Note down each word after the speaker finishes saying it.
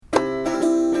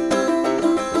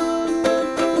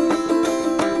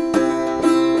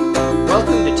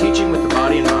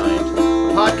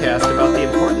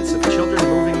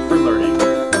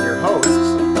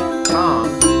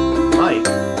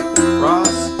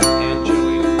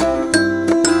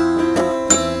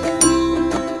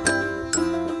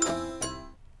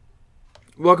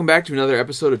welcome back to another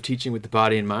episode of Teaching with the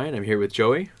Body and Mind. I'm here with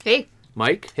Joey. Hey.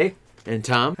 Mike. Hey. And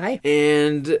Tom. Hi.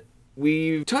 And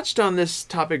we touched on this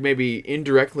topic maybe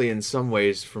indirectly in some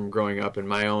ways from growing up in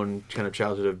my own kind of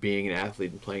childhood of being an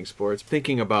athlete and playing sports.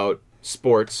 Thinking about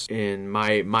sports in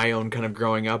my own kind of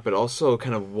growing up, but also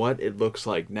kind of what it looks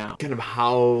like now. Kind of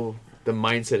how the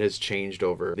mindset has changed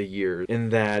over the years, in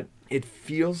that it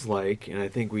feels like, and I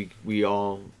think we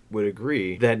all would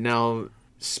agree, that now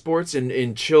sports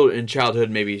in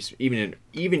childhood, maybe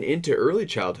even into early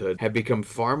childhood, have become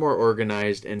far more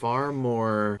organized and far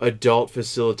more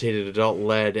adult-facilitated,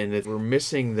 adult-led, and that we're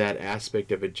missing that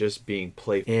aspect of it just being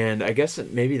playful. And I guess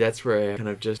maybe that's where I kind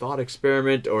of just thought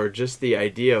experiment, or just the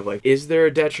idea of like, is there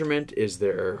a detriment? Is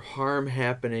there harm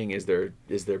happening? Is there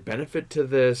benefit to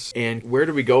this? And where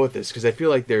do we go with this? Because I feel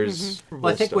like there's...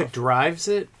 Well, I think what drives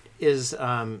it is,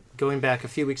 going back a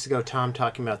few weeks ago, Tom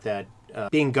talking about that,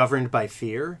 being governed by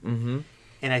fear. Mm-hmm.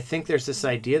 And I think there's this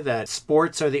idea that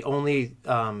sports are the only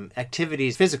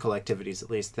activities, physical activities at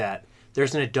least, that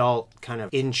there's an adult kind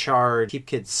of in charge, keep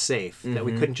kids safe, that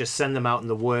we couldn't just send them out in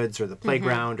the woods or the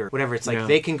playground or whatever. It's like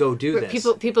they can go do this.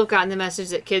 People have gotten the message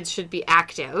that kids should be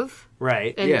active.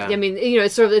 Right. And I mean,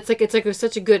 it's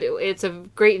it's a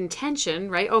great intention,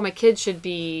 right? Oh, my kids should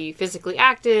be physically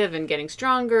active and getting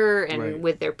stronger and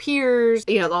with their peers.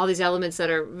 All these elements that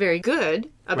are very good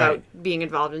about being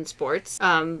involved in sports.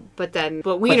 But the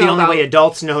only way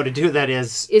adults know how to do that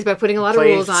is by putting a lot of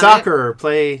rules on soccer or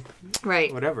play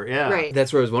whatever. Yeah. Right.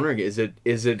 That's what I was wondering. Is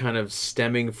it kind of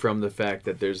stemming from the fact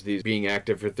that there's these being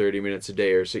active for 30 minutes a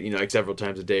day, or like several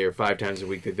times a day or 5 times a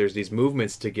week, that there's these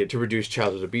movements to reduce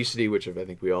childhood obesity, which I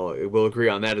think we all will agree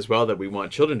on that as well, that we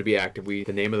want children to be active.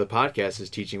 The name of the podcast is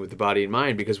Teaching with the Body and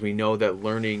Mind, because we know that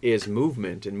learning is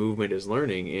movement, and movement is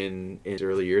learning in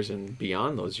early years and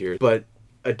beyond those years. But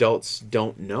adults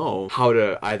don't know how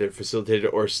to either facilitate it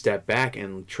or step back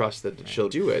and trust that the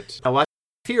children do it.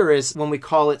 Fear is when we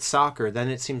call it soccer, then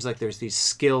it seems like there's these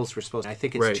skills we're supposed to. I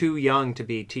think it's too young to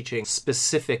be teaching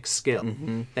specific skill.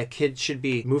 Mm-hmm. That kids should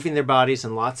be moving their bodies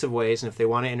in lots of ways, and if they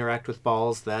want to interact with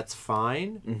balls, that's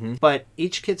fine. Mm-hmm. But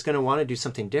each kid's going to want to do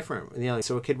something different.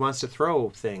 So a kid wants to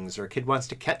throw things, or a kid wants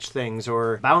to catch things,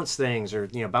 or bounce things, or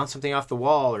bounce something off the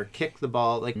wall, or kick the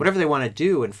ball, like whatever they want to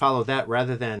do, and follow that,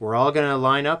 rather than we're all going to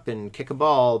line up and kick a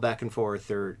ball back and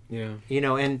forth, or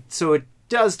and so it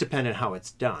does depend on how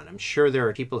it's done. I'm sure there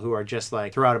are people who are just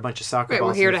like, throw out a bunch of soccer balls.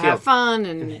 We're here to have fun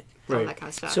and all that kind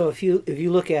of stuff. So if you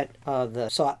look at the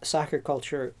soccer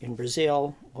culture in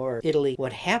Brazil or Italy,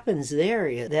 what happens there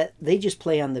is that they just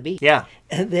play on the beach. Yeah.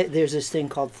 And there's this thing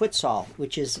called futsal,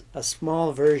 which is a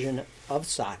small version of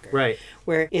soccer. Right.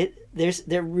 Where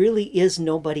there really is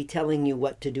nobody telling you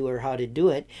what to do or how to do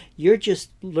it. You're just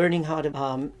learning how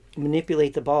to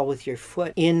manipulate the ball with your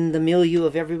foot in the milieu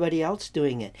of everybody else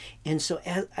doing it. And so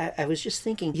I was just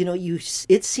thinking,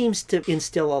 it seems to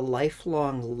instill a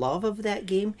lifelong love of that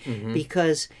game,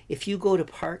 because if you go to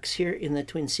parks here in the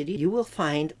Twin Cities, you will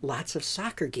find lots of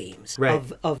soccer games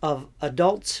of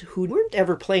adults who weren't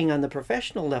ever playing on the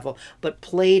professional level, but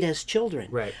played as children.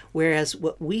 Right. Whereas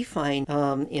what we find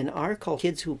in our culture,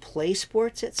 kids who play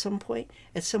sports at some point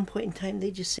in time, they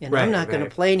just say, I'm not going to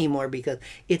play anymore because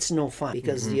it's no fun,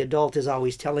 because the adult is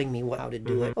always telling me how to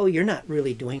do it. Oh, you're not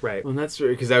really doing it. Right. Well, that's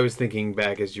because I was thinking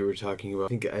back as you were talking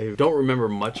about, I don't remember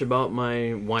much about my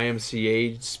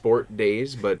YMCA sport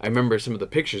days, but I remember some of the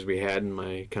pictures we had in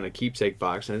my kind of keepsake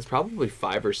box, and it's probably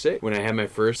 5 or 6 when I had my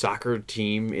first soccer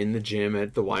team in the gym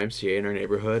at the YMCA in our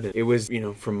neighborhood. And it was,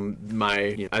 from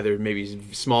my either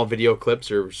maybe small video clips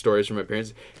or stories from my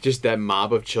parents, just that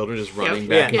mob of children just running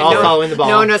back and all forth. following the ball.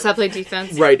 No one knows how to play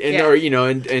defense. Right,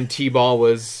 and and T-ball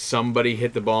was somebody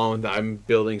hit the ball and I'm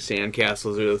building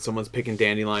sandcastles, or someone's picking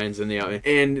dandelions in the out.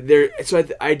 And so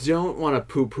I don't want to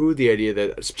poo-poo the idea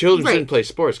that children shouldn't play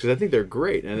sports, because I think they're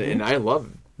great, and I love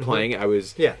playing. I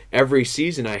was every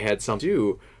season I had something to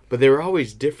do. But they were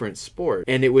always different sports.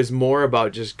 And it was more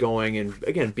about just going and,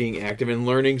 again, being active and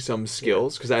learning some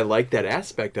skills, because I liked that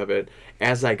aspect of it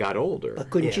as I got older.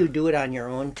 But couldn't you do it on your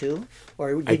own, too?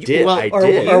 Or I did.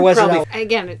 Or was it...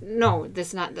 Again, no,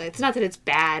 it's not that it's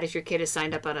bad if your kid is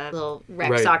signed up on a little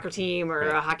rec soccer team or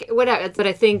a hockey, whatever. But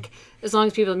I think as long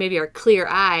as people maybe are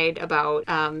clear-eyed about,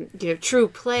 true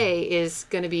play is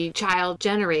going to be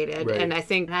child-generated. Right. And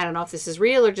I don't know if this is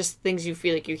real or just things you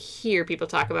feel like you hear people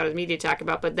talk about, or the media talk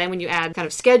about, but then when you add kind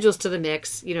of schedules to the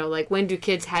mix, like when do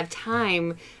kids have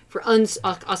time for I'll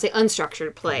say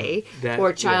unstructured play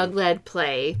or child-led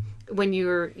play when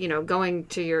you're going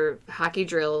to your hockey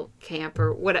drill camp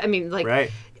or what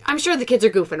I'm sure the kids are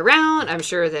goofing around. I'm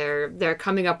sure they're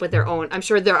coming up with their own. I'm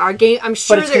sure there are games. I'm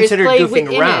sure but it's there is considered play goofing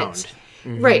within around. it.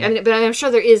 Right. I mean, but I'm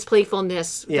sure there is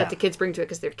playfulness that the kids bring to it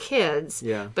because they're kids.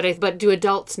 Yeah. But do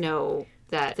adults know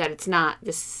that it's not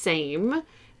the same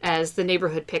as the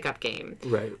neighborhood pickup game?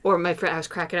 Right. Or my friend, I was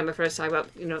cracking up. My friend was talking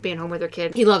about being home with her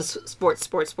kid. He loves sports,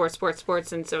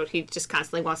 and so he just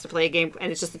constantly wants to play a game.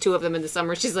 And it's just the two of them in the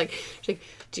summer. She's like,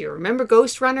 "Do you remember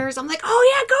Ghost Runners?" I'm like,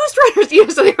 "Oh yeah, Ghost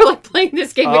Runners." So they were like playing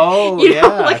this game. Oh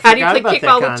like how do you play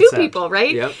kickball with two people,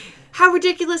 right? Yep. How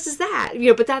ridiculous is that?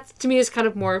 But that to me is kind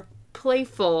of more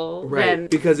playful than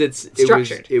because it's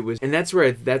structured. It was and that's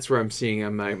where I'm seeing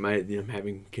I'm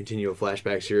having continual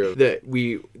flashbacks here of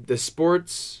the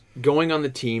sports going on the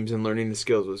teams and learning the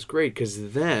skills was great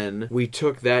because then we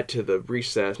took that to the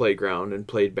recess playground and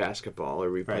played basketball or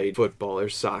we played football or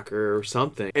soccer or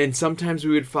something, and sometimes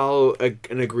we would follow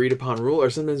an agreed upon rule or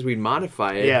sometimes we'd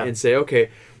modify it and say, okay,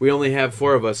 we only have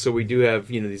 4 of us, so we do have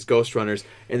these ghost runners,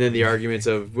 and then the arguments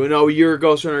of, well, no, your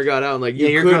ghost runner got out, and like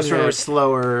your ghost runner was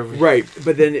slower, right?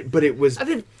 But it was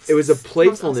a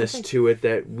playfulness to it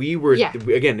that we were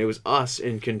again, it was us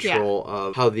in control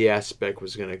of how the aspect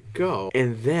was going to go,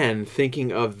 and then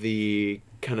thinking of the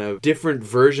kind of different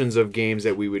versions of games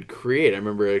that we would create. I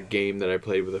remember a game that I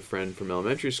played with a friend from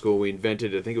elementary school. We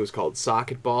invented, I think it was called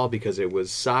Socket Ball, because it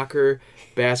was soccer,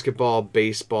 basketball,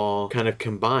 baseball kind of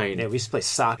combined. Yeah, we used to play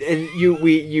soccer. And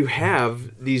you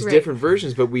have these different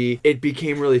versions, but it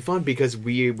became really fun because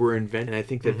we were inventing. I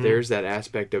think that there's that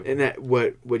aspect of, and that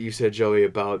what you said, Joey,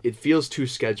 about it feels too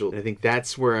scheduled. I think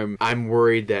that's where I'm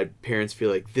worried that parents feel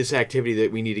like this activity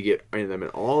that we need to get in them in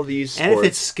all these sports. And if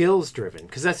it's skills driven,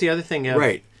 because that's the other thing.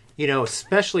 Right.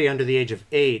 Especially under the age of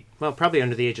 8, well, probably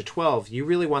under the age of 12, you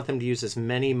really want them to use as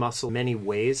many muscle, many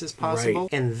ways as possible.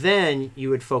 Right. And then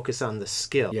you would focus on the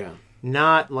skill. Yeah.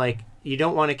 Not like, you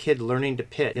don't want a kid learning to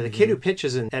pitch. The kid who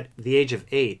pitches at the age of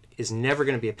 8 is never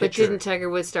going to be a pitcher. But didn't Tiger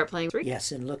Woods start playing 3?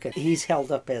 Yes, and he's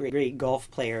held up as a great golf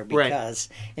player because,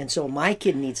 and so my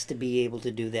kid needs to be able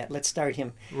to do that. Let's start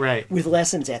him with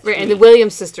lessons at 3. Right, and the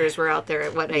Williams sisters were out there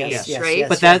at what age, right? Yes,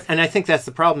 but and I think that's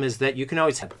the problem, is that you can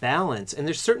always have balance, and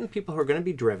there's certain people who are going to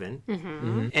be driven,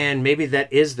 and maybe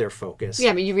that is their focus.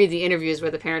 Yeah, I mean, you read the interviews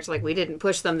where the parents are like, we didn't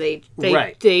push them, they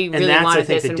really and wanted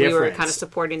this, and we were kind of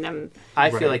supporting them. I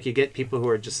feel like you get people who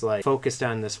are just like focused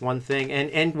on this one thing,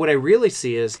 and what I really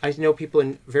see is, I know people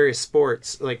in various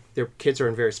sports, like their kids are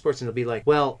in various sports, and they'll be like,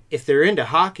 well, if they're into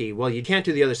hockey, well, you can't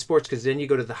do the other sports because then you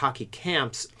go to the hockey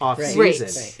camps off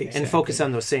season and focus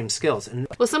on those same skills. And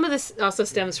well, some of this also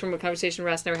stems from a conversation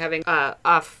Russ and I were having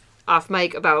off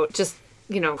mic about just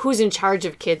who's in charge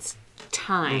of kids'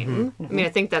 time. I mean, I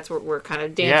think that's what we're kind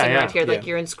of dancing around here. Like,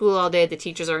 you're in school all day, the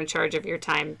teachers are in charge of your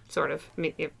time, sort of, I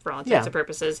mean, for all intents and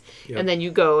purposes. Yep. And then you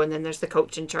go, and then there's the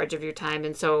coach in charge of your time.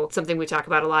 And so something we talk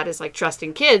about a lot is like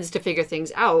trusting kids to figure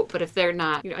things out. But if they're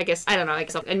not, I guess,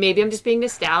 and maybe I'm just being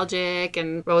nostalgic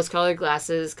and rose-colored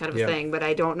glasses kind of a thing, but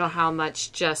I don't know how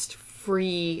much just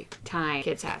free time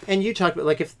kids have. And you talked about,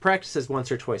 like, if practice is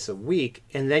once or twice a week,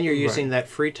 and then you're using that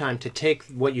free time to take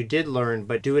what you did learn,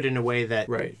 but do it in a way that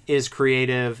is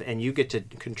creative, and you get to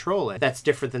control it. That's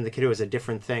different than the kid who has a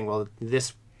different thing. Well,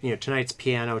 this, tonight's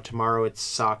piano, tomorrow it's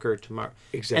soccer, tomorrow.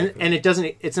 Exactly. And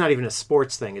it's not even a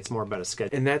sports thing, it's more about a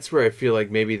schedule. And that's where I feel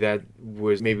like maybe that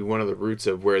was maybe one of the roots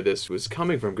of where this was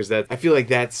coming from, because I feel like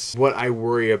that's what I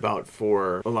worry about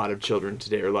for a lot of children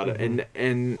today, or a lot of,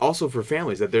 and also for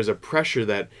families, that there's a pressure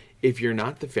that if you're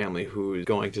not the family who's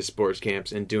going to sports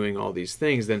camps and doing all these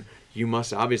things, then you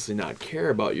must obviously not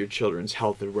care about your children's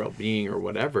health and well-being or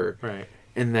whatever. Right.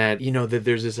 And that, that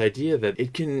there's this idea that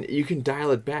you can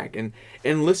dial it back and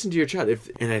listen to your child.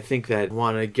 And I think that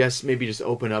maybe just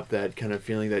open up that kind of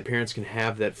feeling that parents can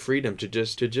have that freedom to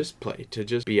just play, to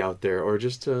just be out there, or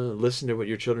just to listen to what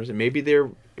your children say. Maybe they're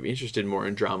interested more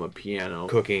in drama, piano,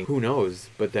 cooking, who knows?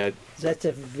 But that's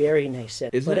a very nice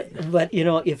set. Isn't it? But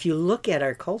if you look at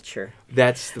our culture,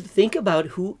 think about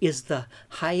who is the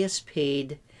highest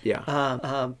paid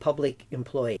public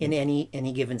employee in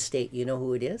any given state. You know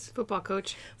who it is? Football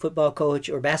coach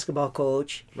or basketball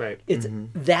coach. Right.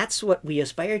 That's what we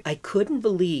aspired. I couldn't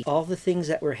believe all the things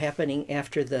that were happening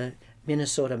after the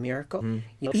Minnesota Miracle.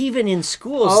 Even in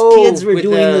schools, kids were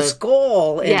doing the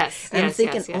skull. And I'm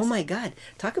thinking, oh my God,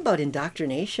 talk about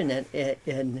indoctrination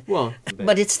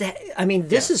but it's that. I mean,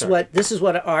 this is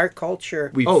what our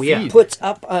culture puts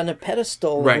up on a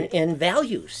pedestal and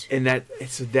values. And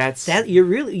that's you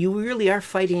really are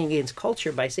fighting against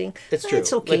culture by saying it's true.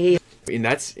 It's okay. And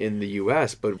that's in the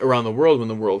U.S., but around the world when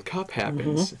the World Cup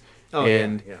happens.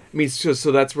 I mean,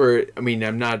 so that's where,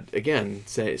 I'm not, again,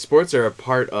 say sports are a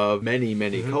part of many,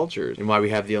 many cultures, and why we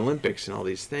have the Olympics and all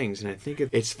these things. And I think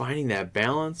it's finding that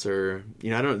balance, or,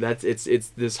 it's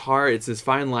this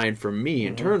fine line for me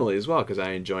internally as well, because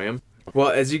I enjoy them. Well,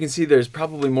 as you can see, there's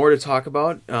probably more to talk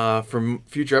about for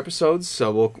future episodes,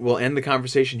 so we'll end the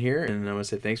conversation here, and I want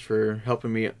to say thanks for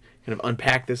helping me kind of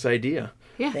unpack this idea.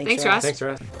 Yeah, thanks Ross. Thanks,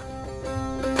 Ross.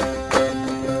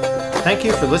 Thank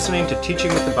you for listening to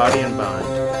Teaching with the Body in Mind.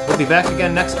 We'll be back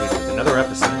again next week with another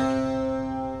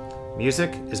episode.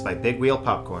 Music is by Big Wheel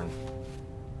Popcorn.